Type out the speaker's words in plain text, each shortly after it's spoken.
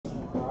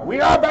We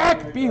are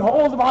back!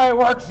 Behold my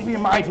works, be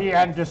mighty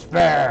and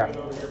despair!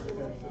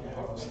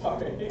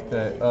 Okay,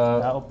 Boop,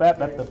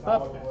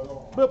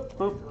 boop, boop,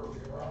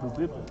 boop,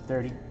 boop,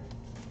 30.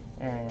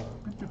 And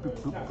boop, boop,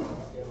 boop, boop.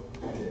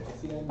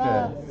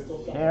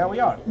 okay. There we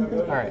are.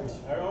 Alright.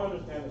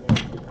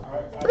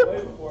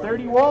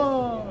 31!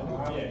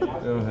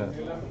 Go ahead.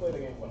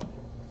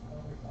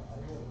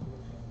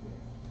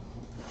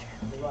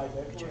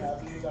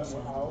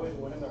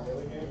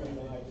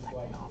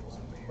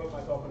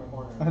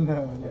 I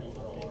know.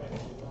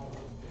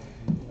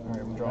 Alright,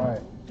 I'm drawing.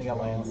 Alright. I got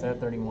lands. They're at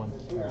 31.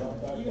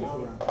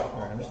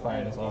 Alright, I'm just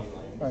firing this off.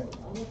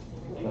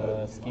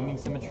 Alright. Scheming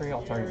Symmetry,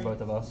 I'll target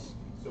both of us.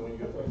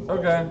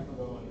 Okay.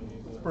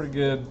 It's pretty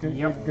good.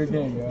 Good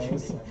game,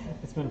 guys.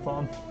 It's been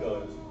fun.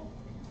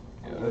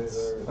 Yeah,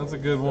 that's a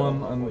good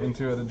one on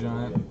Intuitive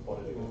Giant.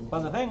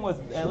 But the thing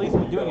with, at least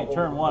with doing it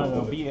turn 1,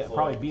 it'll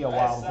probably be a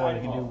while before they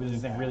can do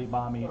anything really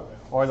bomby,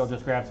 or they'll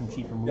just grab some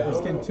cheap removals.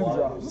 Just getting 2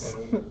 drops.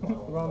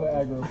 We're on the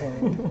aggro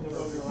point.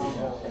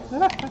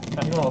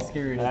 You know how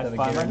scary it is to have a That's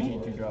fine by me.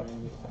 guaranteed 2 drop.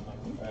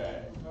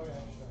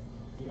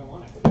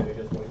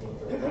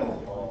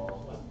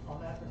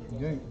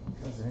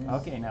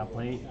 Okay, now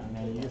play, and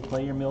then you just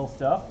play your mill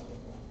stuff.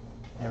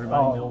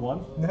 Everybody mill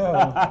 1. No.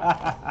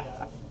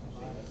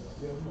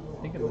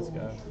 Think of this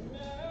guy.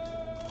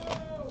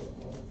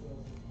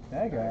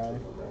 That guy.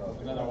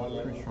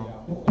 Pretty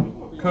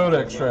strong.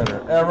 Codex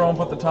Shredder. Everyone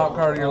put the top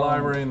card of your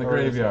library in the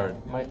graveyard.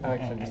 Might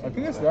actually just I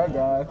think it's that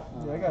guy.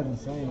 Yeah, that guy's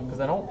insane. because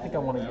I don't think I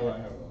want to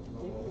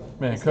get.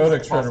 Man, This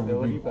Codex is a Shredder would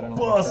possibility, be but I don't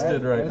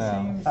busted right That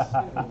now. seems-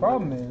 the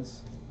problem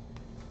is.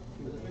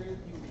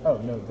 Oh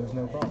no, there's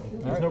no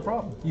problem. There's no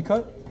problem. You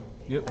cut?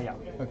 Yep. Yeah.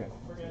 Okay.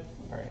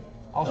 All right.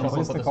 I'll Is shuffle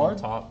this put the this on card?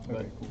 the top, but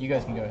Okay. you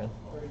guys can go ahead.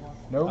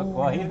 No.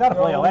 Well, he's got to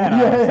play a land.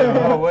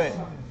 Yeah. Oh wait.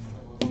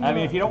 I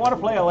mean, if you don't want to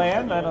play a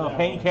land, then a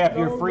pain cap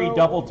your free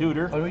double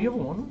tutor. Oh, you have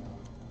a 1?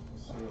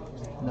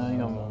 No, you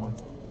don't have a 1.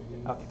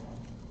 Okay.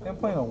 I'm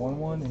playing a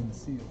 1/1 and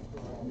seal.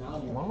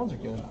 1/1s are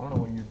good. I don't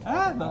know what you're.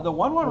 The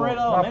 1/1 red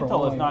Well, not for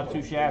elemental is one. not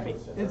too shabby.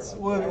 It's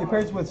well, it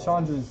pairs with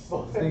Chandra's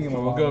thing.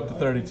 So we'll go up to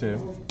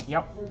 32.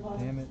 Yep.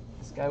 Damn it.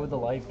 This guy with the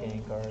life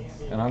gain cards.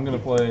 And I'm going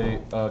to play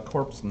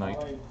Corpse Knight.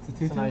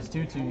 It's a nice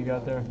 2/2 you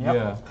got there. Yep.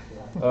 Yeah.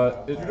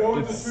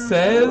 It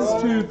says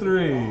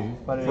 2/3,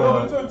 But it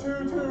but is.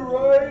 2/2,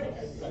 right?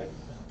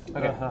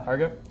 Okay.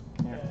 Argo.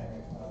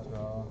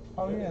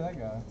 Oh yeah, that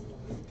guy.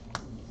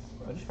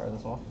 I just fire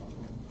this off.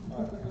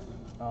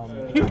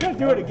 You're gonna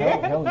do it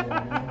again? Hell yeah,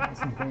 man. That's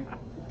some great. What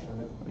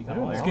are you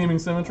doing there? Scheming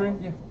Symmetry?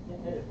 Yeah.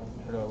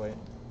 Or do I wait?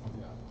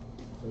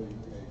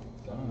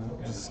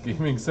 Just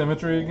Scheming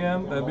Symmetry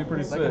again? That'd be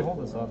pretty I can sick. hold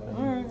this up.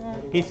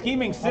 And He's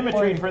scheming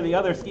symmetry for the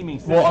other scheming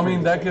symmetry. Well, I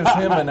mean, that gives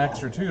him an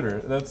extra tutor.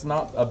 That's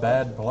not a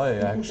bad play,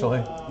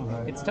 actually.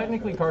 it's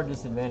technically card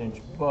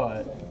disadvantage,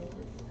 but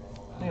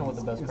depending on what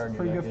the best It's card in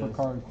pretty your good deck for is.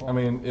 card I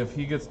quality. mean, if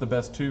he gets the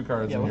best 2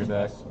 cards Yeah, in your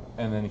what's deck, best?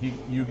 and then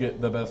you get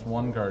the best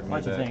 1 card in your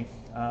What do you deck. think?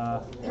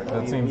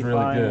 That seems be really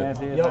fine good.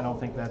 as is? Yep. I don't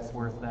think that's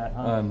worth that,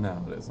 huh?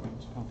 No, it isn't.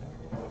 Okay.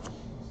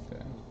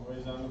 Okay.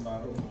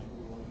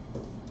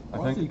 I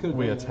Honestly, you think could've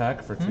we done-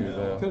 attack for 2,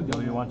 though. Could've Do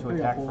we want to Three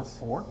attack for apples.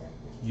 4?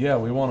 Yeah,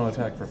 we want to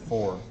attack for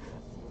 4.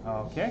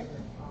 Okay.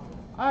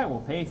 I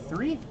will pay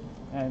 3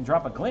 and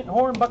drop a Glint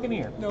Horn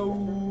Buccaneer.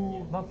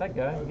 No. Not that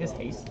guy. He has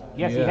haste.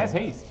 Yes, he Yeah. has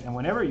haste, and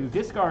whenever you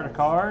discard a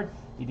card,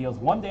 he deals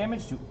 1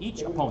 damage to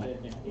each opponent.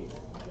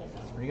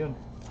 That's pretty good.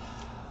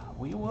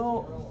 We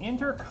will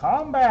enter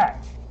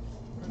combat.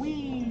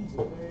 We.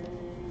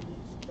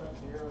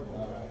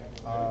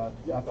 I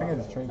think I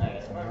just traded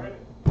this one, right?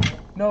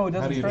 No, it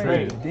How doesn't do you trade.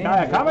 trade it?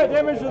 Damn it. Combat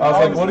damage. Is I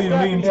was like, what do you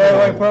mean Yeah,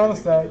 like trade? put on the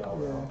stack.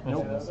 Yeah.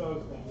 Nope.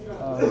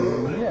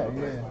 Yeah.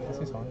 That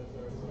seems fine.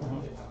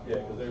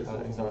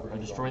 So I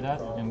destroy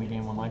that, and we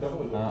gain 1 life.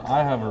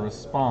 I have a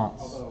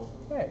response.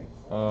 Hey.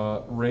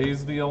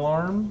 Raise the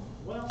alarm.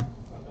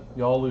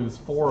 Y'all lose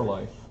 4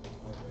 life.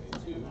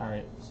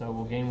 Alright, so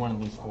we'll gain 1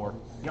 and lose 4.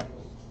 Yep.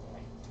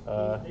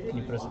 Can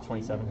you put us at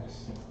 27?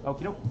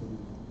 Okie doke.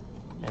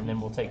 And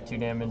then we'll take 2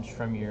 damage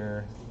from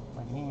your.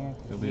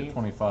 You'll be at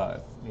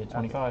 25. Be at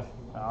 25.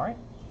 All right.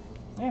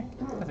 Yeah,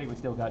 I think we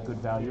still got good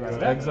value out of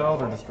that.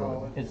 Exiled or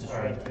destroyed? It's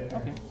destroyed.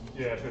 Okay.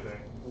 Yeah, sure thing.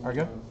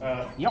 Argo?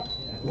 Yep.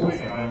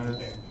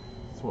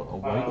 It's what, a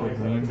white or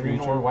green Green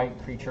or creature?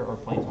 white creature or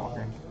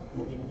planeswalker.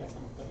 Oh,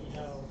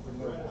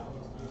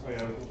 yeah, I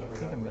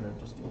think I'm gonna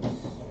just do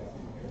this.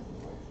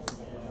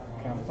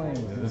 Okay, I'm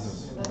playing This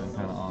has been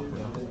kind of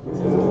awkward.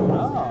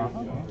 Oh,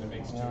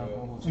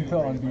 okay. the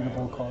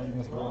unbeatable card in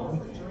this world.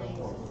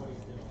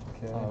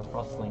 Okay.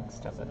 Frostlink,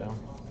 step that down.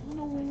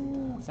 No.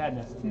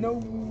 Sadness. No.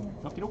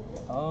 Okie doke.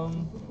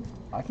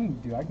 I can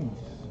get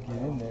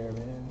in there,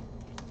 man.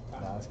 Nah,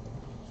 that's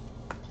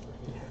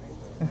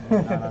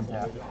Not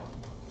untapped.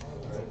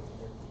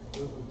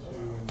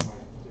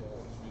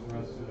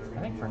 I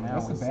think for now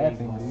That's we the bad save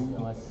thing, this, dude.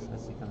 unless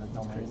let's see, because it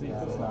don't make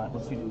it's not.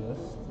 Once you do this,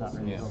 It's not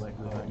really Yeah. feel that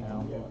good right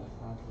now.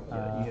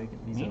 yeah, you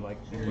get, these me? are like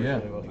Yeah.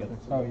 really well together.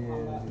 Oh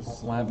yeah. Just,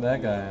 Slap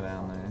that guy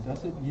down there.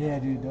 does it? Yeah,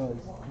 dude, it does.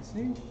 You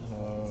see?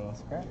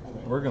 Scrap.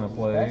 We're gonna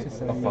play a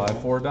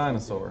 5/4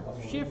 dinosaur.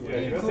 Shift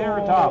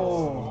Triceratops.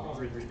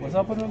 What's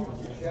up with him?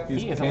 He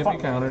He is a can't be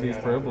fuck- countered. He's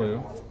pro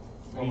blue.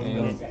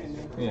 And,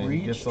 yeah, he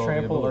Reach, gets all the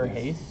trample, or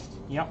abilities. haste.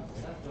 Yep.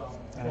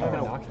 I have a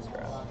noxious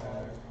grab.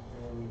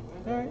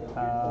 Alright.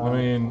 I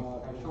mean,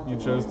 you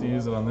chose to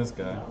use it on this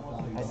guy.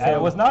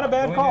 It was not a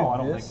bad Can we call, do I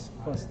don't think. this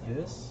plus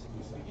this?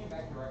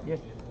 Yeah.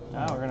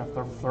 No, we're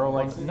gonna throw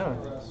like No.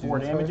 4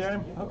 this damage first? at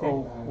him. Okay.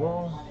 Oh,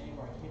 well.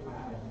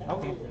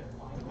 Okay.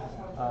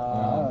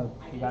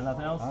 You got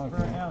nothing else for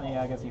right now?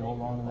 Yeah, I guess you hold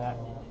on to that.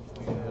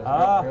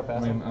 I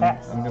mean,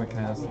 Pass. I'm gonna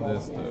cast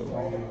this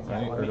though,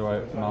 right? Or do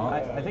I not?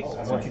 I think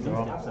that's what you do.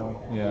 So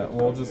Yeah,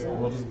 we'll just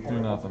do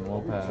nothing. We'll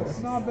It's pass.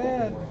 not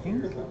bad. I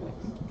think you just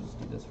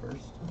do this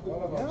first.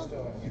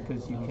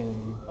 Because you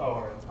can.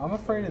 I'm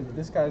afraid that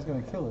this guy's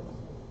gonna kill it.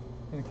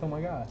 Gonna kill my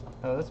guy,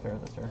 Oh, that's fair,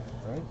 that's fair.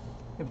 right? Yeah,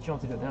 but you don't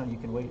have to do it now, you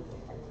can wait.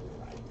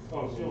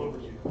 What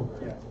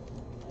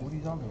are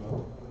you talking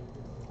about?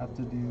 Have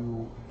to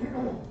do.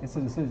 It's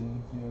a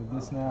decision. You know,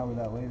 this now or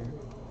that later.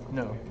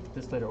 No,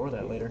 this later or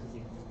that later.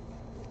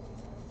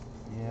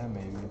 Yeah,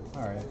 maybe.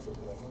 All right.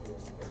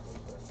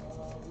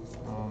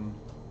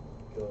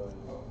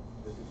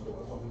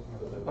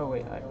 Oh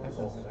wait, I have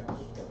this.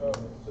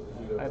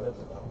 I have this.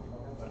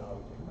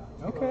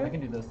 Okay. I can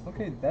do this.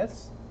 Okay,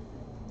 that's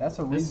a This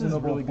is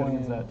reasonable really good plan.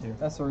 against that, too.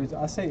 That's a reason.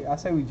 I say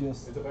we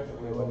just. Wait,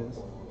 what is?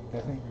 I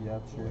think yeah,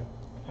 sure.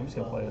 I'm just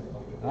gonna play it.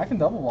 I can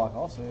double block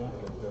also.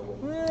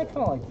 I kind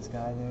of like this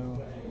guy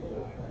though.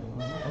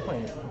 I'm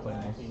playing it. I'm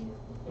playing this.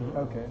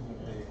 Okay.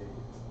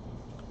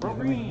 Pro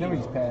Then we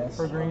just pass.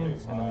 For green, and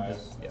then we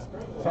just, yeah.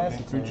 Pass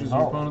the Creatures turn.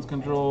 your opponents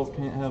control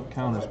can't have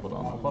counters put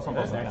on them. Plus one,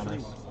 plus one actually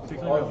counters.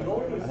 particularly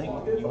good. I think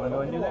you want to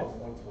go ahead and do that?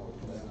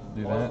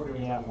 Do that.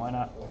 Yeah, why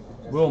not?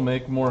 We'll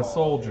make more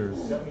soldiers.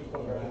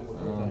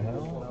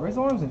 Raise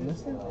arms and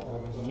instant?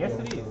 Yes,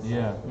 it is.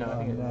 Yeah. No, I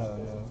think it No.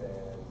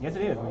 Yes,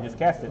 it is. We just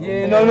cast it.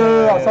 Yeah,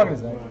 no. I was talking to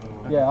Zach.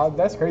 Yeah,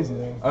 that's crazy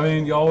though. I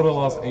mean, y'all would have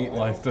lost 8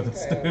 life to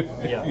this dude.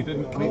 Yeah. You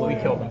didn't we, kill we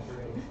him. killed him.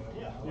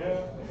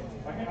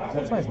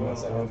 That's nice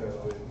messed up.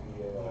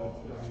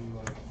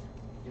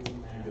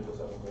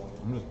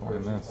 I'm just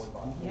playing this.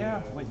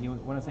 Yeah. What you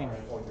want to say?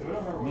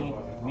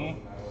 Me,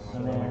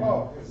 and then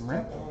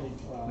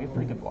We have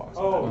pretty good blocks.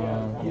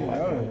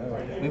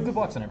 Yeah. We have good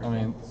blocks on I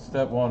everything. mean,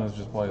 step 1 is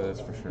just play this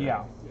for sure.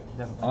 yeah,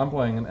 definitely. I'm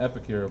playing an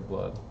Epicure of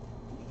Blood.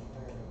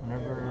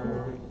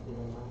 Whenever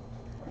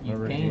you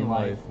Whenever gain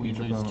life, we each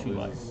lose opponent 2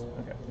 life. loses.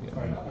 Okay.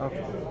 Yeah.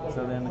 Okay.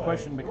 So then the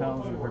question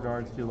becomes with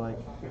regards to like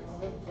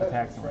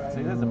attacks. So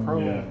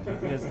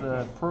this is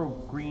the pro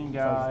green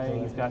guy.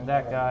 He's got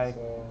that guy.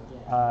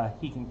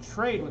 He can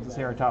trade with the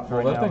Ceratops Well,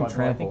 right that now. thing but I think-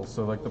 tramples,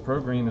 so like the pro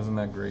green isn't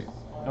that great.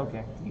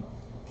 Okay.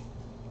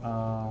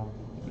 The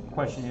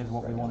question is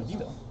what we want to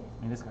do.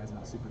 I mean, this guy's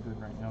not super good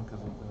right now because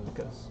of the.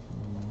 Because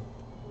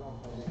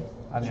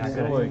I mean, I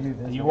feel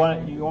could. like- You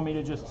want me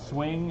to just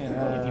swing and,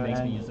 If he makes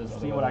me and use this,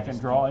 see what I can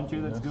draw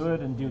into that's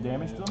good and do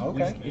damage to him?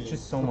 Okay. it's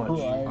just so much.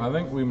 I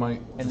think we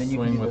might And then you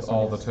can swing do with this on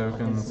all the this.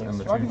 tokens and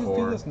the So I can just do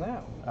 2/4. this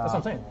now. That's what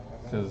I'm saying.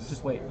 Because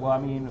Just wait. Well, I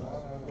mean,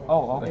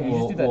 oh, okay. You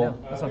just do that well- now.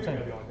 That's what I'm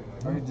saying.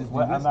 I could just do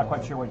Well, this I'm not now.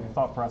 quite sure what your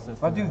thought process.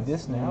 If I do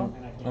this now,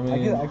 I I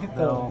mean, get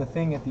the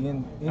thing at the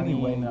end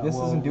anyway. This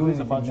we'll isn't doing lose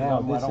a anything bunch of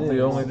now. them. I This don't is.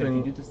 the only If you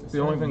thing do this the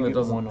only time, thing you that get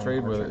doesn't one on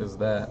trade with it Archer. is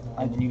that.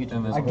 And then you get to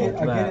And do this I get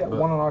that, it but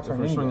one on our turn If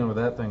we're anyway. swinging with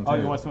that thing too, Oh,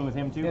 you want to swing with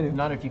him too? Yeah, dude.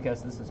 Not if you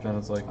cast this then turn.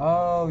 it's like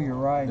Oh, you're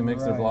right. it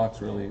makes you're their right.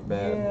 blocks really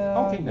bad. Yeah.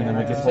 Okay, And then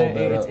we yeah. just So hold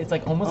that up. it's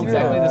like almost Okay.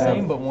 exactly the Yeah.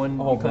 same, but one you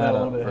Hold come that out a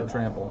up little bit for ahead.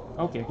 trample.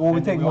 Okay. Well, we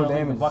And do take more wanna leave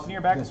the damage Buccaneer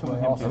back and this swing with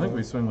way him also. I too. think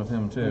we swing with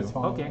him too. It's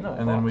fine. Okay. No,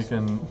 And then we blocks.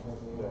 can.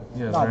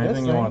 Yeah, is Not there this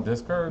anything you thing. want to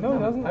discard? No, it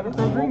doesn't. I have a It's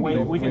green.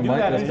 Wait, we can We do might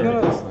that. just into-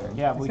 do this thing.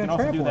 Yeah, He's we can gonna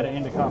also do that trample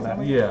into it.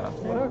 combat. Yeah.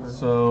 Whatever.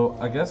 So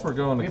I guess we're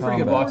going to We have pretty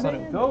good blocks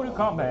combat. on it. Go to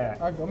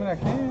combat. I mean, I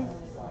can.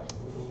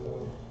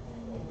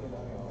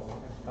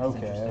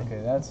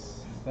 Okay,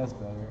 that's better.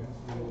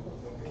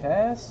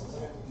 Cast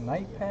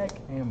Night Pack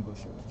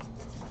Ambusher.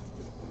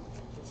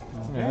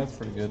 Yeah, that's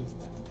pretty good.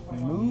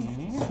 Move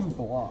to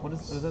block. What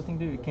does that thing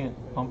do? It can't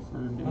pump or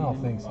do I don't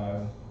anything? think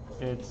so.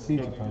 It's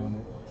Siege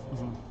opponent.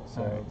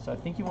 Alright, so I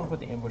think you want to put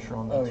the ambusher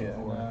on that Oh too.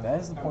 yeah, that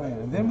is the plan.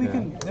 And then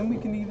we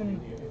can even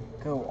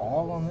go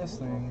all on this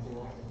thing,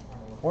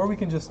 or we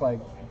can just like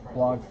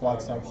block,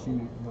 stack, shoot. You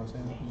know what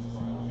I'm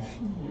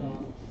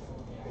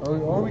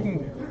saying? Or we can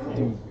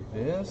do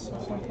this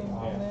or something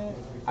like that.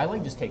 I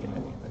like just taking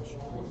the damage.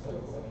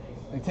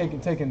 Like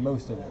taking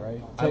most of it,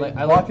 right? I like-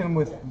 blocking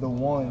with the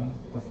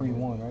free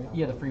one, right?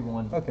 Yeah, the free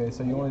one. Okay,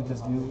 so you want to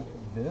just do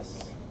this,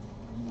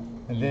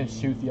 and then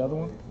shoot the other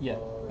one? Yeah.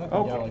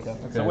 Okay. Yeah, I like that.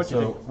 Okay, So what you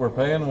think? we're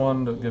paying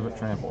 1 to give it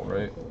trample,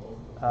 right?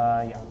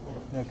 Yeah.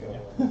 Okay.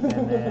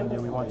 And then do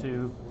we want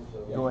to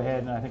go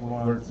ahead and I think we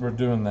want to. We're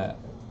doing that.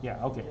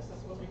 Yeah, okay.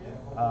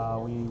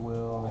 We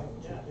will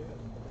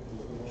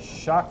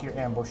shock your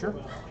ambusher.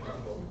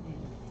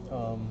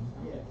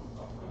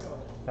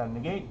 Got a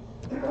negate.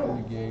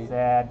 Negate.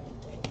 Sad.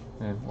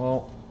 Okay,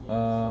 well,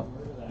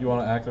 you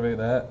want to activate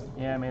that?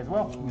 Yeah, may as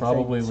well.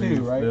 Probably two,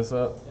 leave right? this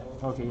up.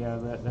 Okay, yeah,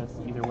 that's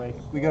either way.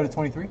 We go to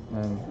 23?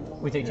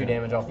 And, We take 2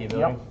 damage off the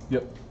ability.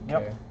 yep.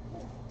 Yep. Okay.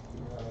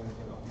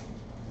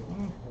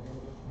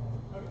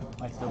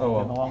 Might still Oh, be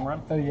well. in the long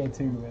run. Oh, yeah,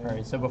 2, man.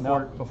 Alright, so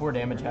before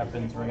damage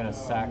happens, we're gonna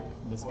sack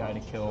this guy to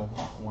kill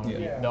one of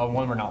the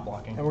one we're not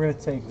blocking. And we're going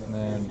to take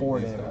then 4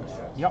 these damage.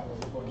 Yep.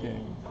 Okay.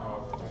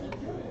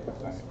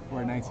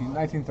 We're at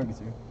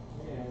 1932.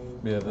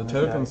 Yeah, the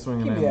token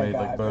swinging Give in me that made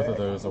guy like both of back.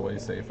 those a way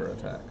safer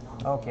attack.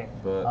 Okay.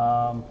 But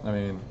I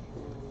mean,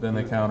 then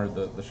they countered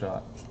the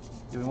shot.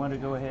 Do we want to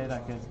go ahead?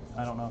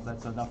 I don't know if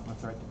that's enough of a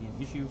threat to be an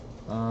issue.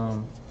 I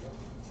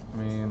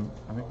mean,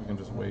 I think we can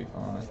just wait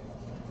on it.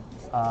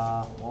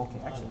 Well, okay,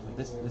 actually,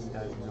 this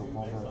guy's real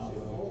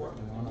vulnerable.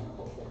 Do we want to?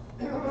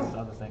 That's the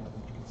other thing we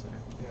can consider.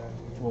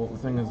 Well, the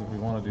thing is, if we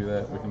want to do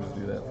that, we can just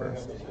do that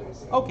first.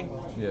 Okay.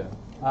 Yeah.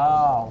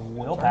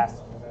 We'll pass.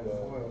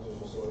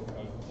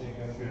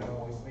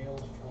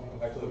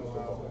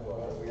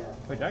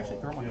 Wait, actually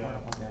throw my card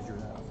up on Azure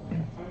that.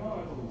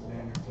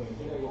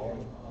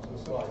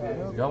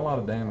 You got a lot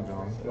of damage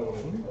on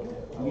him.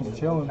 He's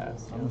chilling.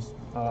 Pass. I'm just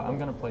I'm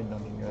gonna play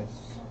Dungeon Guys.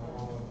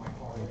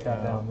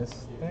 tap down this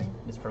thing.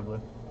 It's for blue.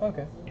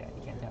 Okay. Yeah,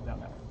 you can't tap down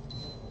that one.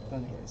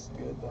 Dungeon Guys is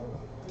good, though.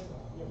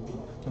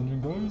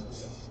 Dungeon Guys?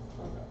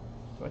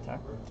 Do I attack?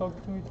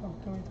 Talk to me,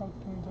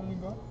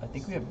 Dungeon Guys. I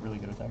think we have really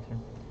good attacks here.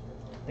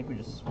 I think we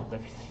just swapped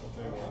everything.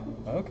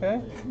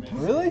 Okay.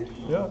 Really?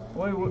 Yeah. Wait,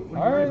 what are you Alright,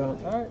 worried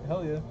about? alright,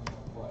 hell yeah.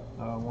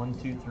 1,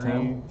 2, 3,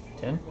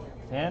 10.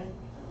 10.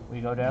 We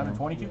go down to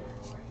 22.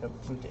 Yep.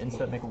 Move to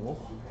instep, make a wolf.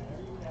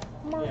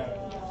 Yeah,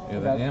 the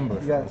got-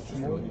 ambush you got was just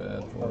more? really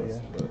bad for Oh, us. yeah.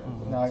 But,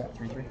 No, I got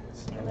 3-3.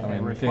 I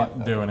mean, we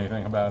can't do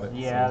anything about it.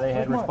 Yeah, they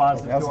had Where's my-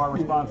 responses to our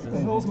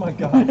responses. Hell's my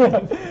guy?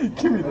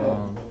 Give me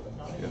that.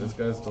 Yeah, this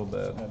guy's still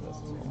dead. I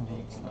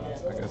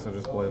guess I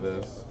just play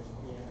this.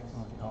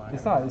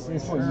 It's not. It's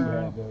what you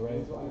have, though,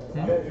 right?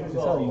 It's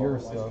all your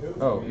stuff.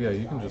 Oh, yeah,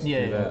 you can just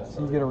Yeah, do yeah. that.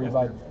 So you get a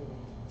revive.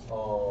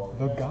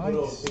 The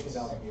guys.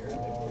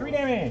 3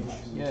 damage.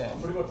 Yeah.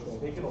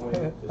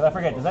 But I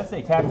forget, does that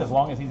say tapped as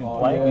long as he's in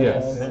play? yeah.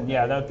 Yes. Then,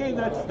 yeah, okay,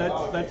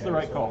 that's the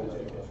right call.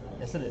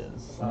 Yes, it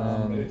is.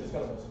 And,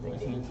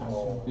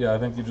 yeah, I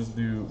think you just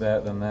do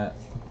that, then that.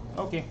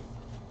 Okay.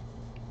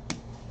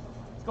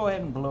 Let's go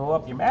ahead and blow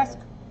up your mask.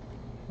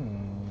 I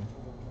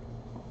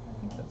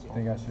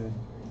think I should.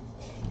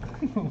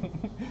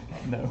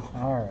 No.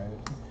 All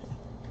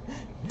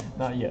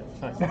Not yet.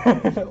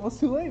 right. Well, it's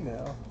too late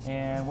now.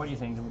 And what do you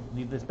think? Do we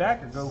leave this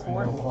back or go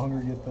for No it? longer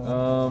get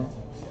done.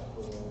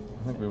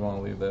 I think we want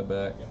to leave that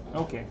back.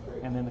 Okay.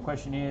 And then the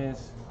question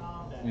is,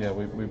 Yeah,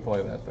 we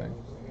play that thing.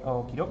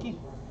 okie dokie.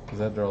 Because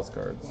that draws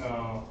cards.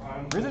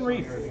 Risen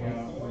Reef.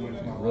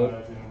 You look,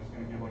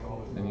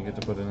 and you get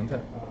to put it in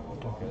tap.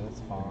 Okay, that's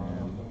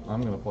fine.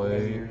 I'm going to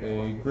play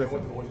a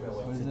Griffin. What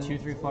is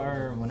it? 2/3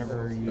 flyer.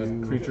 Whenever A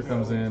you. creature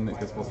comes in, it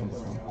gets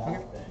 +1/+1.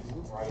 Okay.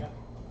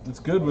 It's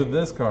good with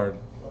this card.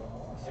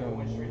 So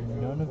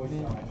none of it.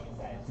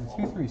 The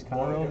 2/3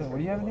 kind of relevant. What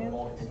do you have in hand? I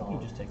think you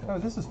just take Oh,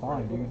 it. this is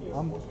fine, dude.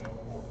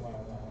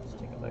 Just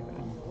take it back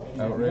then.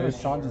 Outrage.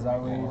 Chandra's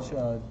outrage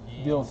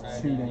deals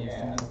 2 damage to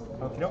you.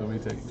 Okie So doke. we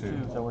take 2.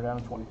 So we're down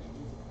to 20.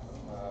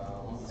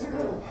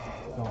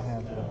 Don't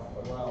have the.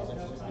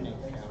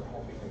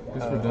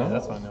 Guess we're done.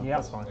 That's fine. No, Yeah.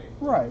 that's fine.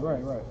 Right.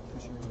 For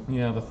sure.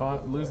 Yeah,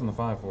 losing the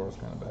 5/4 is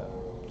kind of bad.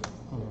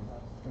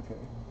 Okay.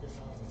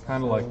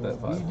 Kind of like that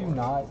We 5. do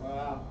not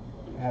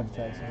have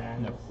attacks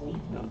in No,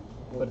 no,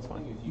 but it's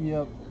fine.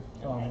 Yep.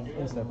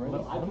 Instep, right?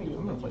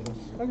 I'm gonna play this.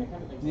 Okay.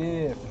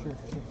 Yeah, for sure.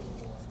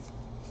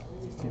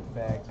 Get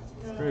back.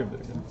 Grave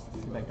digger.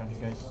 Get back, Dungeon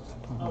Guys.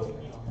 Okay.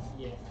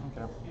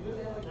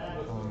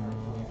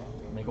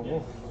 Make a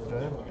wolf. Go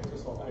ahead.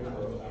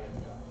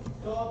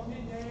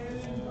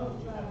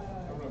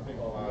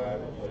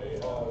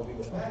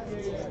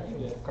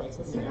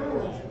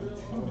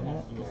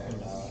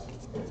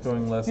 It's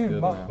going less Dude,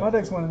 good my now.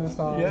 deck's winning this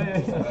time.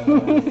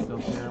 So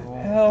terrible.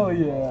 Hell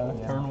yeah.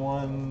 Turn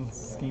 1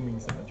 scheming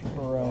symmetry.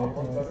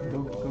 Right.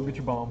 Go get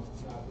your bomb.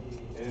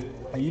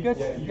 Hey, you got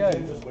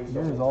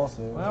yours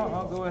also. Well,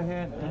 I'll go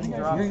ahead and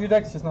drop. Your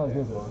deck's just not as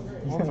good though.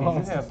 Okay, you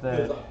have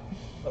that.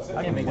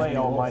 I can play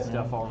all my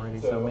stuff already,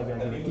 so maybe I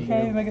give it to You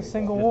can't even make a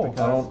single Just wolf.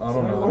 because- I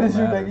don't know. What if does it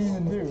your deck matters.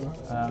 even do?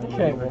 You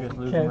Can't, were just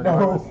losing can't,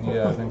 regardless. no.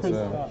 Yeah, I think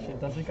so.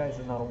 Shit, Dungeon Guys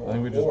is not a I wolf.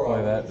 think we just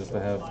play that just to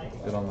have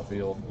it on the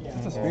field.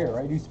 It's a spirit,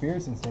 right? Do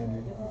spirits in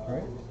standard,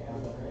 right?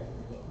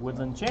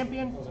 Woodland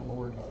Champion.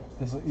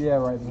 Yeah,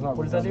 right. There's not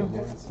What does that do?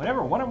 redundant words.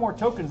 Whenever one or more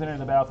tokens enter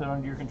the battlefield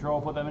under your control,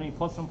 put that many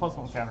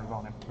 +1/+1 counters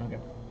on him. Okay.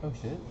 Oh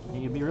shit! And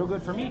it'd be real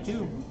good for me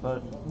too,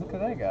 but Look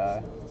at that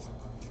guy. I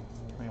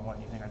mean, what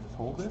do you think? I just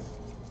hold this?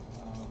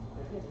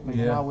 But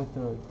Yeah. not with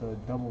the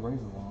double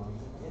razor wand.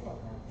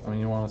 I mean,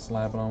 you want to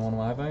slap it on one of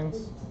my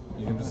things?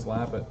 You can just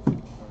slap it.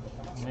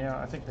 Yeah,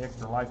 I think the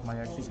extra life might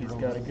actually be He's real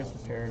got a good. gift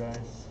of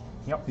paradise.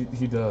 Yep.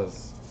 He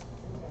does.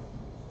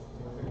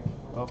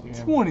 Oh,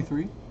 yeah.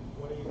 23.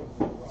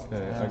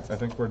 Okay, I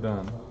think we're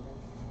done.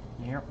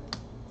 Yep.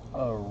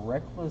 A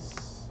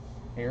reckless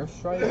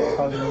airstrike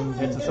targeting. It's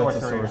a That's a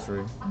sorcery.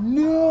 sorcery.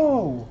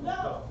 No.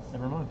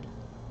 Never mind.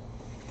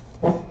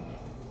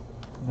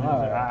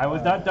 Alright. I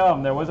was not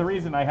dumb. There was a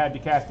reason I had to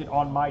cast it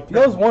on my turn.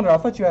 Yeah, I was wondering. I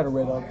thought you had a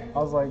red up. I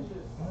was like,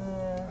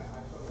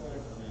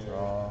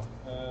 draw.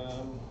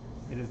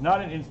 It is not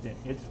an instant.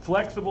 It's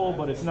flexible,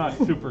 but it's not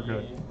super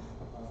good.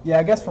 Yeah,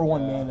 I guess for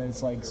 1 mana,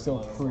 it's like still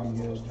pretty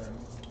good.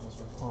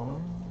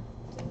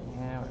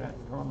 Yeah, we got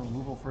throwing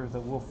removal for the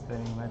wolf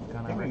thing. That's kind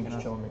I of think we wrecking can us.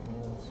 just chill and make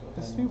moves.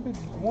 The stupid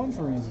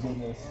 1/3 is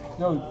getting us.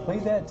 No, play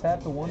that,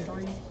 tap the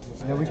 1/3,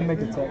 and then we can make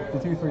a the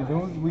 2/3.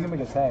 Then we can make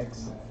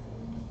attacks.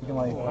 We can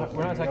like.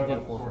 We're not attacking to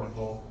the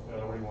 4/4.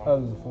 Oh,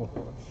 there's a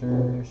 4/4.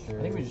 Sure.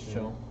 I think we just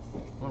chill. I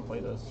want to play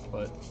this,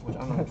 but which I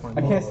don't know which one.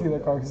 I can't see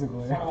that card because of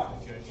glare.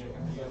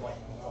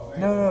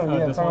 No, yeah,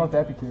 I'm this talking one? about the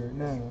Epicure.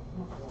 No.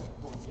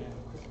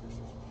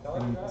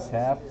 And you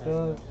tap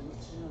the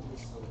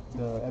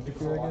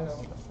Epicure, I guess.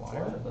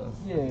 Flyer?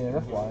 Yeah,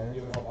 the flyer.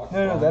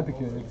 No, the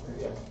Epicure.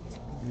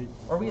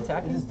 Are we It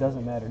attacking? just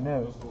doesn't matter.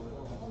 No.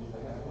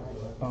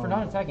 If we're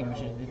not attacking, we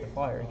should hit the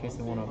flyer in case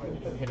they want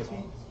to hit us.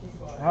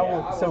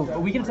 How? So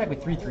But we can attack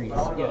with 3/3s.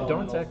 Yeah,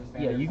 don't attack.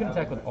 Yeah, you can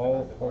attack with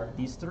all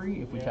these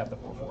 3 if we tap the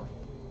 4/4.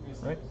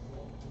 Right?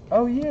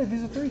 Oh yeah,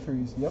 these are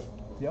 3/3s. Yep.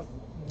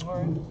 All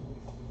right.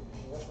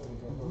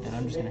 And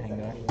I'm just gonna hang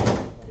back.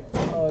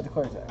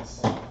 Declare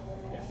attacks. I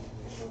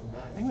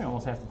think we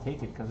almost have to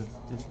take it because it's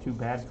just too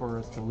bad for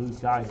us to lose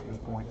guys at this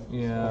point.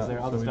 Yeah, Is there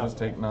so other we stuff? just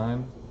take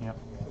 9. Yep.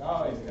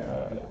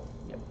 Yep.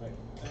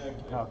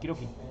 Okie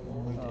dokie.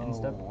 Move to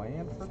instep.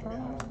 Land for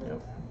turn.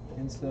 Yep.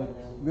 Instep.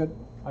 Good.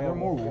 I There got are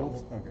more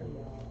wheels. Okay.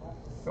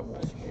 Got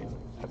Wolf's Gate.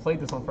 I played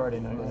this on Friday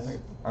night. Guys.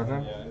 Our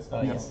turn?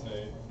 Yes.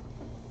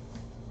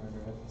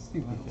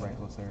 Stupid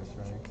reckless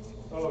airstrike.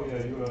 Oh,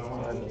 yeah, you,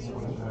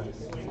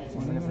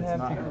 Even if it's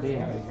not big.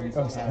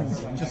 Oh,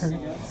 just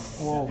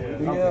Well,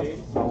 Yeah. okay.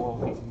 Well,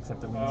 except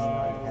that we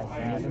already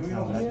had that,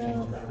 so that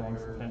changes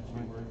things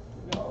potentially.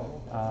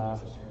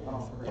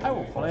 I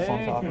will play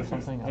On top or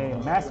something? I don't a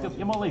know. Mask of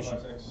Immolation.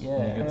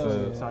 Yeah. Get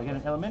to So I get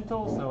an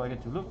elemental, so I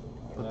get to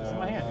put this in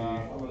my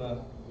hand.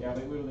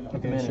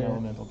 Put them in an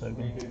elemental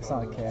token. It's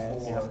not a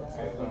cast. Yes, it's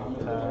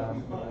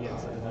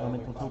an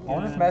elemental token. I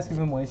wonder if Mask of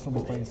Immolation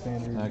will be playing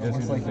standard. I guess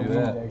Almost you like just the do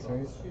blue that. decks,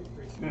 right?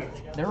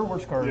 There are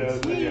worse cards. I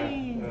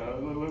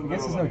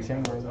guess there's no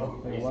chamber though.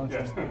 Wait, why don't you?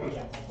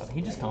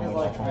 He just comboed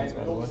electronics,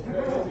 by the way.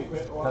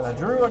 Because I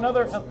drew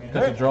another.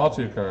 Get to draw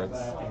 2 cards.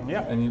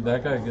 Yeah, And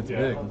that guy gets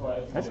big.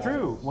 that's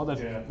true. Well,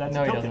 that's No,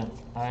 a he token.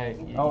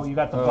 doesn't. Oh, you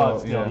got the Oh, bug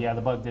still. yeah. Yeah,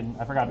 the bug didn't.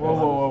 I forgot.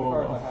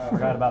 Whoa.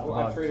 Forgot about the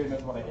bug.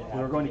 We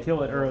were going to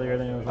kill it earlier.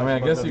 Then it was. I mean, I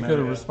like, guess bug you doesn't could have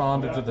matter.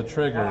 responded to the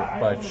trigger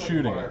by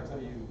shooting it.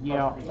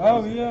 Yeah.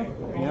 Oh yeah.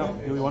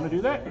 Do we want to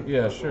do that?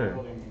 Yeah, sure.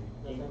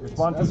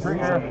 Respond to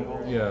trigger.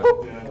 Yeah.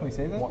 Can we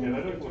say that? I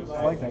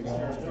like that guy.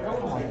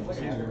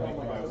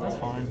 That's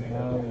fine.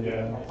 Oh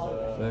yeah.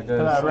 That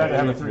I'd rather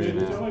have a guy's 3. 3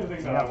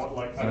 now.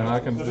 And then I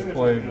can just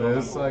play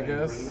this, I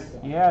guess.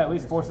 Yeah, at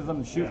least forces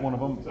them to shoot one of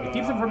them. It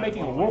keeps them from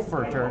making a wolf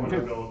for a turn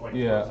too.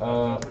 Yeah,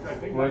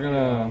 we're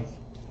gonna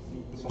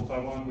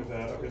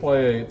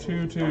play a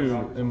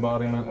 2/2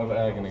 embodiment of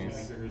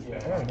agonies.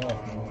 Fair enough.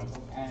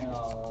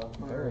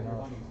 Fair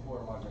enough.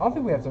 I don't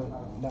think we have to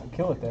not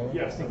kill it though.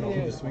 Yes. Yeah.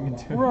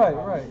 Right.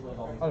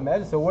 I'd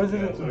imagine so. What is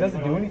it? Does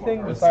it do anything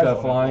It's besides?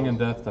 got flying and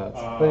death touch.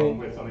 But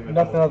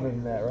nothing other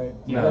than that, right?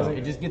 No, doesn't-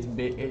 it just gets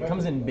big. It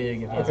comes in big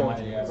if you have Okay.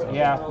 magic. So.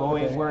 Yeah, well,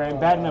 we're in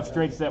bad enough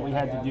straits that we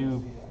had to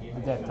do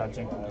the death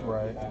touching.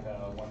 Right.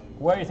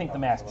 Where do you think the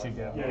mask should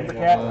go?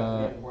 Cat?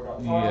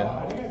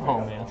 Yeah. Oh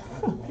man.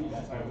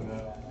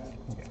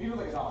 You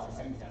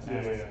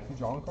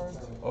drawing cards?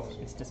 Oh,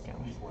 it's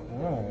discounted.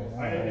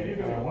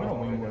 Alright. I'm gonna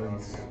wing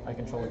words. I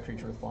control a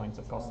creature with flying,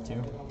 so it costs 2.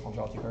 I'll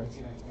draw 2 cards.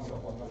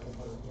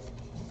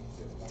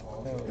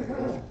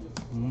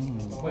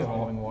 Play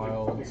Evolving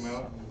Wilds.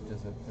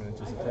 Just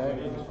attack.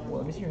 Well,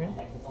 let me see your hand.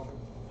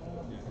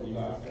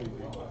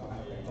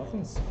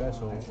 Nothing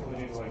special.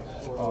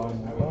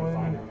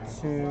 1,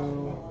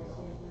 2,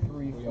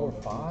 3, 4,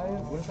 5.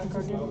 What does that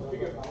card do?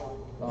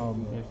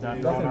 It's not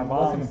Nothing- drawing our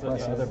bombs, nothing the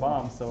impressive. other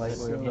bombs. So like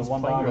the He's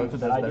one playing bomb both of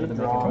that those I better did than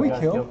draw. making Can we you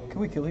guys kill? killed. Can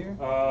we kill here?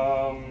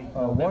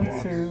 1, 1,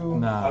 2,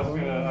 Nah.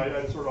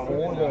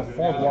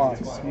 4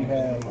 blocks. We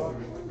have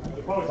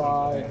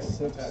 5,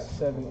 6,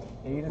 7,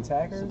 8 The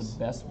attackers.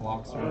 best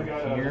blocks are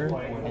here,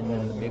 and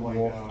then the big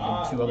wolf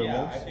and 2 other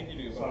wolves.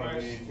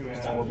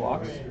 It's 4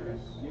 blocks.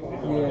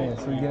 Yeah,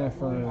 so we get it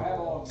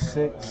for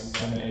 6,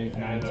 7, 8,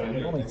 9,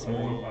 10. only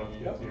 10.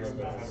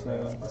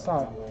 So it's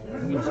not. We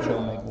can just chill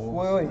and make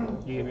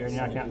wolves. Wait. You're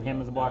not counting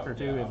him as a blocker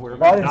too. If we're I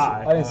about to didn't,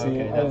 die. I didn't see Okay,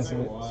 it. I didn't that's see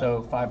it.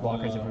 so 5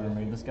 blockers if we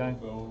remove this guy.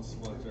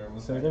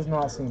 So it does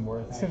not seem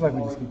worth. It seems like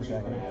we just keep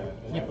attacking.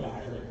 Yep.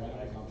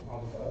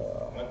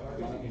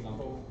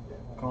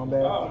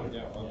 Combat.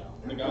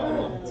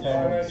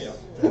 Attacks.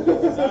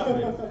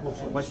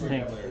 What you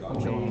think? I'm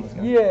chilling on this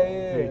guy.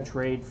 Yeah. They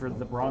trade for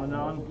the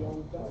Bronanon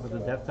for the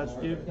death touch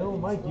dude, No,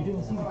 Mike, you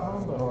didn't see the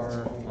combo.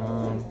 or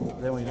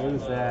then we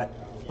lose that.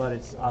 but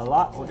it's a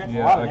lot. We're getting a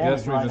Yeah, lot of I damage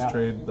guess we right just now.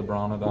 trade the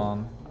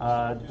Bronodon.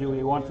 Do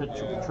we want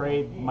to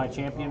trade my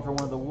champion for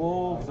one of the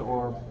wolves,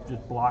 or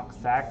just block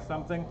sack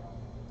something?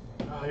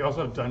 You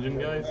also have dungeon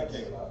guys.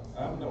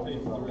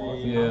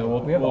 Yeah,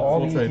 We have all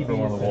we'll the trade for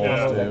one of the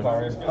wolves that too.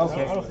 card.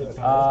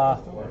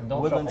 Okay.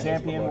 Woodland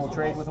champion will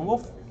trade with a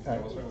wolf.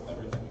 Alright.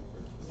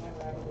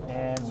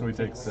 And So we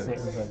take 6.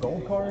 A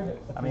gold card?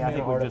 I mean, I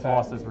think we just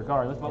lost this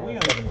regardless, but we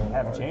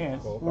have a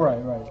chance. Right.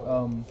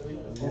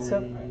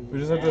 Incept? We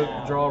just have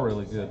to draw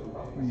really good.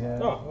 We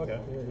have. Oh, okay.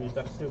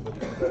 That's stupid.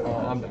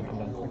 I'm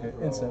done. Okay,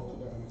 Incept.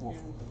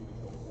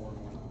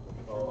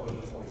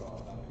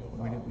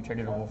 We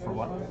traded a wolf for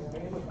what?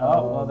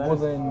 Oh, well, that is,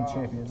 Woodland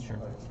champion. Sure.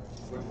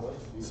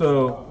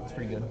 So It's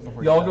pretty good.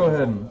 y'all go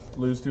ahead and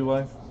lose 2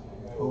 life.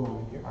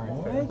 Alright.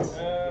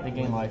 What? They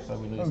gain life, so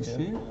we lose Oh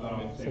 2.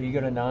 shit. So you go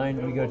to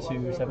 9, we go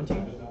to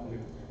 17?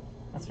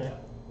 That's fair.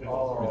 We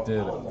did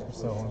it. I'm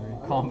so hungry.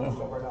 Combo.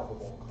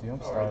 Dude, I'm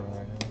starving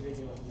right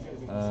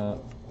now.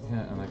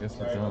 Yeah, and I guess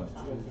we're done.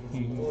 He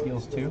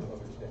heals 2.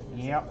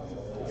 yep.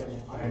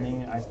 I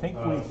mean, I think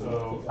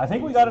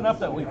we got enough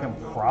that we can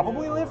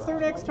probably live through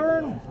next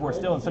turn. We're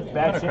still in such I'm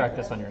bad gonna crack shape.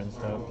 this on your end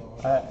stuff.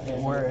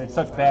 We're in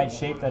such bad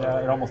shape that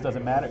it almost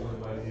doesn't matter.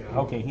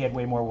 Okay, he had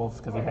way more wolves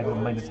because he had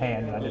them in his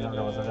hand, and I didn't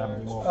realize that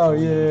having wolves. Oh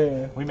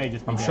yeah. We may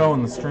just be I'm dead.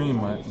 showing the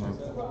stream. We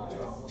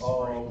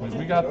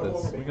got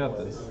this. We got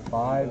this.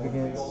 5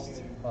 against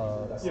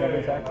 7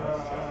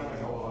 attackers.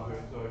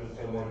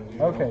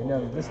 Okay,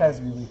 no, this has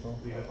to be lethal.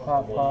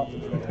 Pop, pop.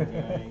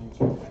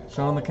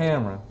 Showing the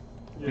camera.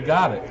 We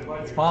got it.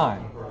 It's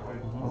fine.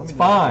 It's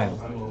fine.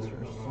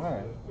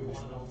 Alright.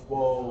 I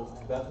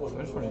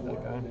just want to hit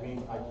that guy.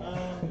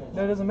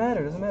 No, it doesn't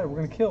matter. It doesn't matter. We're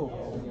gonna kill.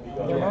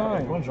 They're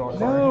mine. One draw card.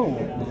 No.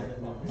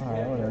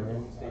 Alright,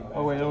 whatever.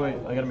 Oh wait,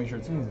 I gotta make sure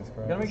it's. Jesus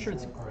Christ. I gotta make sure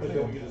it's.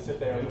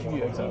 Give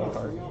you exile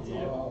card.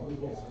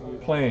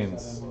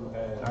 Planes. All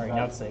right,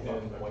 now it's safe.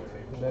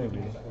 That'll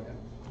be.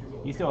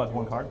 He still has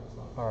one card.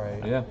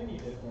 Alright. Yeah.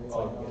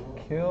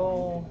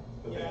 Kill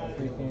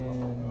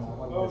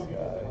freaking this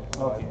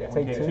guy. Okay, Take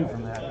we get 2. 2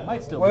 from that.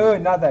 Might still. Wait,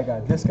 not that guy.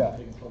 This guy.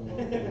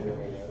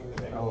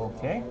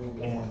 Okay.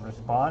 In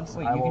response,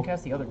 Wait, I you will. can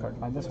cast the other card.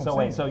 This one's So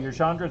wait, so saying. your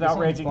Chandra's This one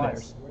outraging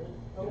expires. this.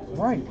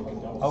 Right. So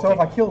Okay. if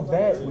I kill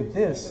that with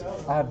this,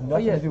 I have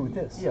nothing to do with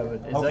this. Yeah,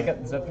 but is Okay.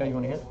 that the guy you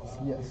want to hit?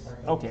 Yes.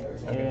 Okay.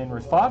 In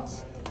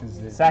response, 'Cause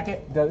it, sack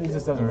it. it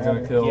just doesn't We're gonna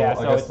matter. kill, Yeah, I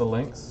so guess, it's- the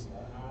Lynx.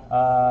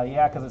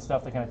 Yeah, because it's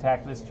stuff that can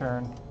attack this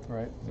turn.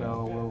 Right.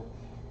 So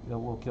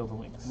we'll kill the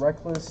Lynx.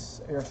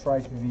 Reckless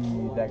airstrike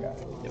that guy.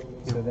 Yep.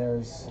 So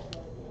there's,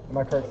 am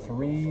I correct?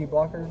 3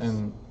 blockers.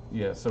 And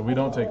yeah, so we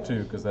don't take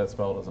 2 because that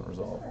spell doesn't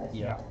resolve.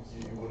 Yeah.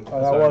 Oh,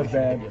 that Sorry, was we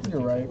bad. should get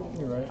You're right.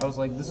 You're right. I was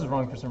like, this is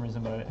wrong for some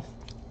reason, but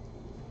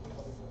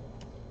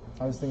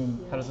I was thinking.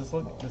 how does this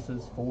look? This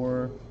is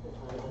 4.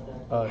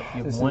 You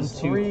have This 1, is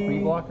 2, 3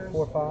 blockers.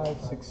 4, 5,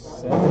 6,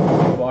 7. 2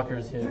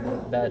 blockers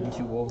hit bad, and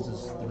 2 wolves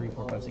is 3,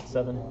 4, 5, 6,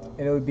 7.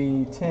 And it would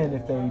be 10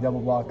 if they double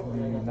block the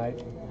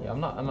knight. Yeah, I'm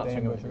not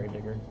swinging with Damn.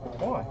 Gravedigger.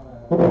 Why?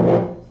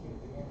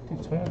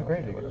 Dude, swing with the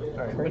Gravedigger.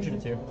 All right, put you to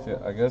 2. Yeah,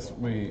 I guess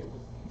we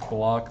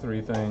block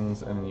 3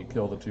 things and then you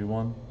kill the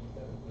 2/1.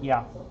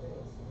 Yeah.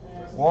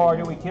 Or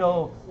do we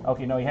kill?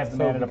 Okay, no, he has the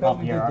So mana to because pump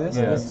we here. did this,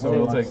 Yeah, this so way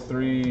we'll once. take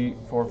 3,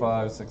 4,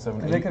 5, 6,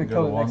 7, 8. They could and have go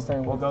killed to it next 1.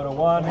 turn. We'll go to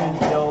 1 and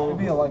kill. It'd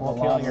be like we'll a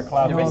kill lot. your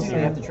cloud. You You basically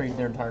know, have to trade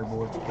their entire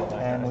board to kill that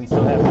And guy. we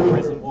still have the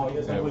risen.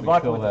 Yeah, we we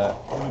block kill with that.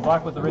 Do we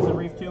block with the risen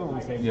reef too, or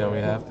we save? Yeah, we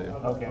have to.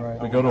 Okay. Right.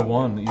 We go to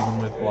 1 even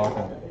with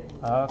blocking.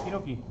 Okie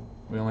dokie.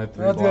 We only have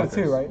 3 We have to go blockers.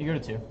 to 2, right? You go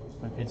to 2.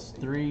 It's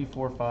 3,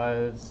 4,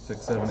 5,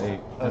 6, 7, 8.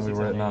 Oh, And we 6,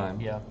 were at 7, 9.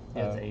 8. Yeah,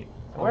 it's 8.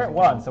 We're at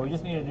 1, so we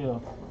just need to do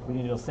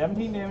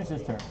 17 damage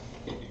this turn.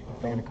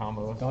 They're gonna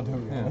combo us. Don't do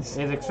it, Yeah. guys.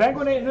 Is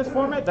Exsanguinate in this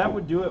format? That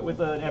would do it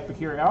with an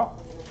Epicure out.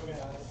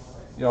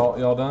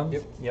 Y'all done?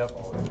 Yep.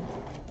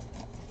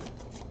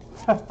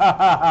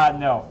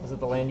 No. Is it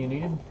the land you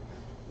needed?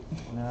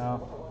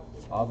 No.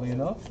 Oddly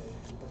enough.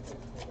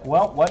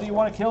 Well, what do you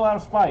want to kill out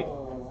of spite?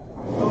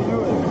 Don't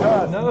do it.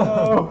 God,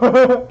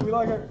 no. We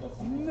like her.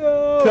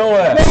 No. Kill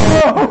that!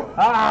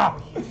 Ah!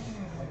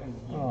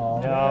 Oh,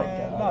 No.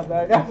 man, not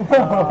that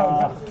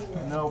guy.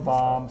 No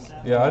bombs.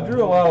 Yeah, I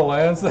drew a lot of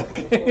lands that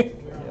game.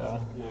 Yeah.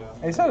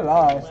 Hey, so did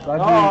I. But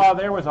Oh,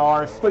 there was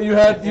ours. But you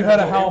had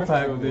a howl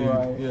pack, dude.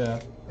 Right. Yeah.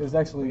 it was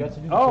actually.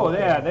 Oh,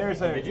 yeah, there's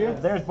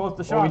both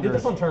the Well, we did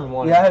this Chandras. on turn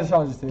 1. Yeah, I had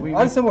challenges too. I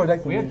had a similar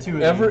deck. We had 2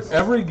 of Every these.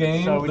 every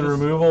game, So we the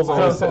just- removal's so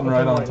always so sitting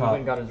right on we top. went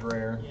and got his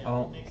rare. I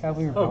don't.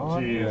 Cavalier Oh,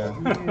 Bond.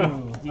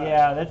 jeez. Yeah.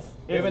 Yeah, that's.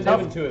 It's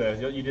tough. 2 of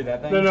those. You did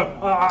that thing? No,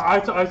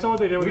 I saw what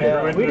they did with the We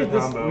Gravedigger did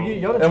this. combo.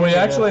 And we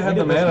actually had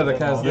the mana to cast.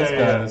 cast this Yeah,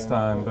 guy yeah. this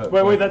time, but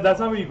Wait,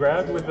 that's not what you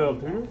grabbed with the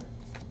tutor?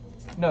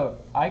 No,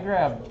 I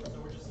grabbed.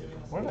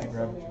 What did I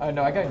grab?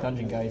 No, I got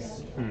Dungeon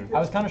Geist. I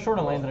was kind of short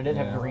on land, and I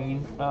didn't Yeah. have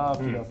green,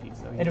 Okie dokie.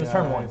 So and it was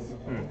turn 1.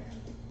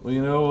 well,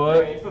 you know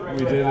what? We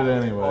did it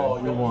anyway.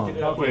 We won.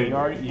 Okay,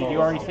 Wait. did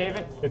you already save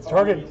it? It's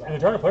target player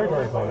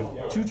target opponent.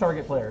 2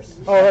 target players.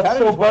 Oh, that's How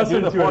so did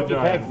busted do the to a Porky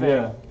Peg giant. thing?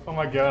 Yeah. Oh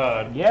my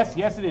god. Yes,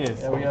 it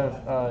is. Yeah, we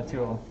have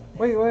 2 of them.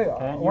 Wait,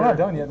 And we're not you're-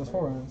 done yet. There's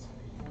 4 rounds.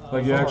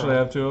 Like you actually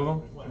have 2 of them?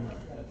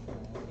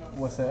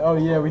 What's that? Oh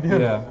yeah, we do.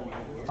 Yeah.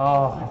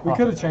 Oh, We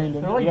could have chained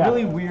them. They're like Yeah.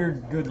 really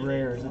weird, good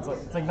rares. It's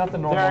like not the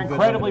normal. they're good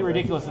incredibly limited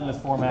ridiculous in this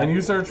format. And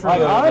you search for like,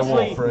 the honestly,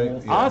 wolf, right?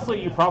 Yeah.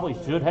 honestly, you probably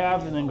should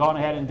have, and then gone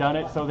ahead and done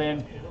it. So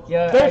then,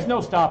 Yeah, there's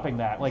no stopping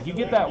that. Like you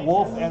get that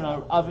wolf and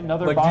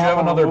another Like, bomb. do you have or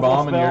a another removal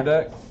bomb in your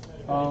spell.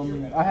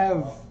 deck? I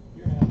have,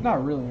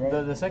 not really, right?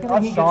 The second I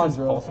thing have he gets is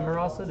Chandra. Pulse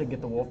Marasa to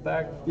get the wolf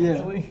back. Yeah.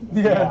 Usually.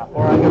 Yeah.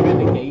 Or I go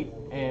into gate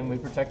and we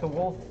protect the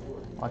wolf.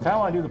 I kind of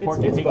want to do the It's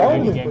Portuguese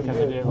probably again because I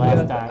did it Yeah,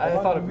 last time. I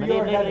thought it.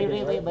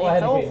 They Well, I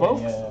had so, to get it,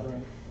 folks. yeah.